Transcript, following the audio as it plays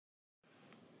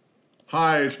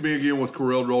Hi, it's me again with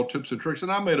Corel Draw Tips and Tricks, and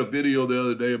I made a video the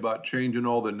other day about changing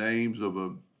all the names of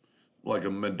a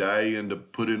medallion to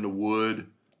put into wood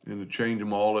and to change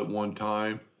them all at one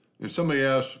time. And somebody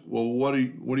asked, well, what are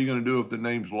you going to do if the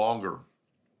name's longer?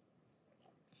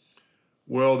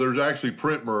 Well, there's actually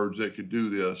print merge that could do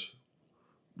this,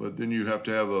 but then you have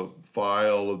to have a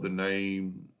file of the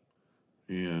name,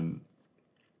 and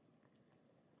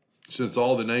since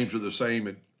all the names are the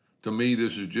same, to me,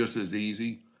 this is just as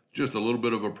easy. Just a little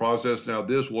bit of a process. Now,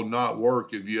 this will not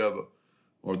work if you have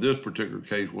or this particular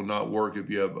case will not work if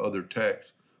you have other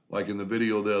text. Like in the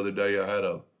video the other day, I had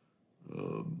a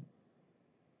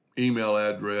email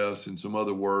address and some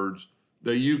other words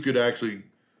that you could actually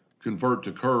convert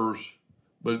to curse,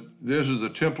 but this is a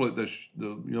template that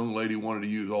the young lady wanted to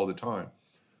use all the time.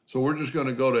 So we're just going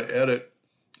to go to Edit,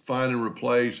 Find and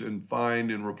Replace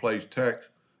Text,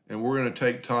 and we're going to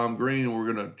take Tom Green and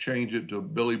we're going to change it to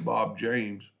Billy Bob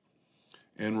James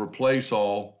and replace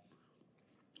all,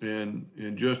 and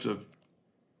in just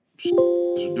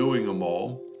doing them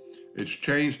all. It's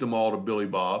changed them all to Billy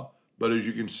Bob, but as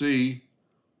you can see,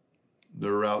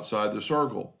 they're outside the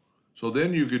circle. So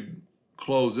then you could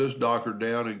close this docker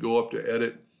down and go up to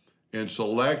Edit and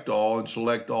select all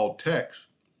text.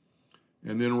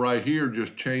 And then right here,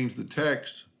 just change the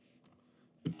text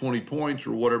to 20 points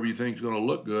or whatever you think is going to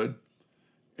look good.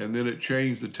 And then it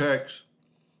changed the text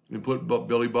and put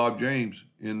Billy Bob James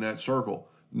in that circle.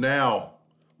 Now,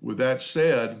 with that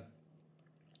said,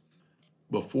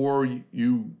 when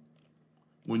you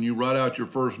write out your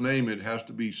first name, it has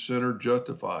to be center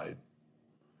justified.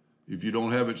 If you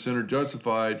don't have it center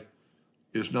justified,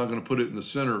 it's not going to put it in the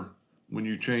center when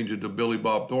you change it to Billy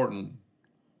Bob Thornton,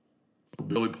 or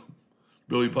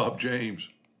Billy Bob James.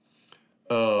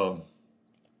 So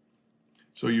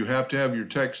you have to have your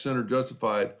text center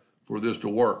justified for this to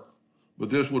work. But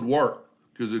this would work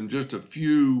because in just a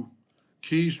few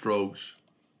keystrokes,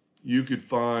 you could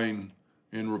find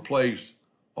and replace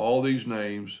all these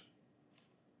names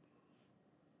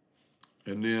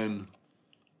and then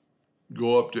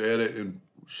go up to Edit and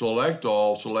select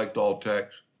all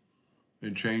text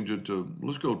and change it to,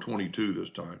 let's go 22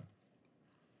 this time.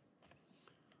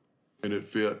 And it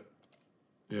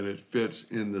fits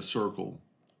in the circle.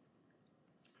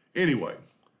 Anyway,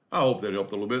 I hope that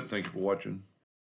helped a little bit. Thank you for watching.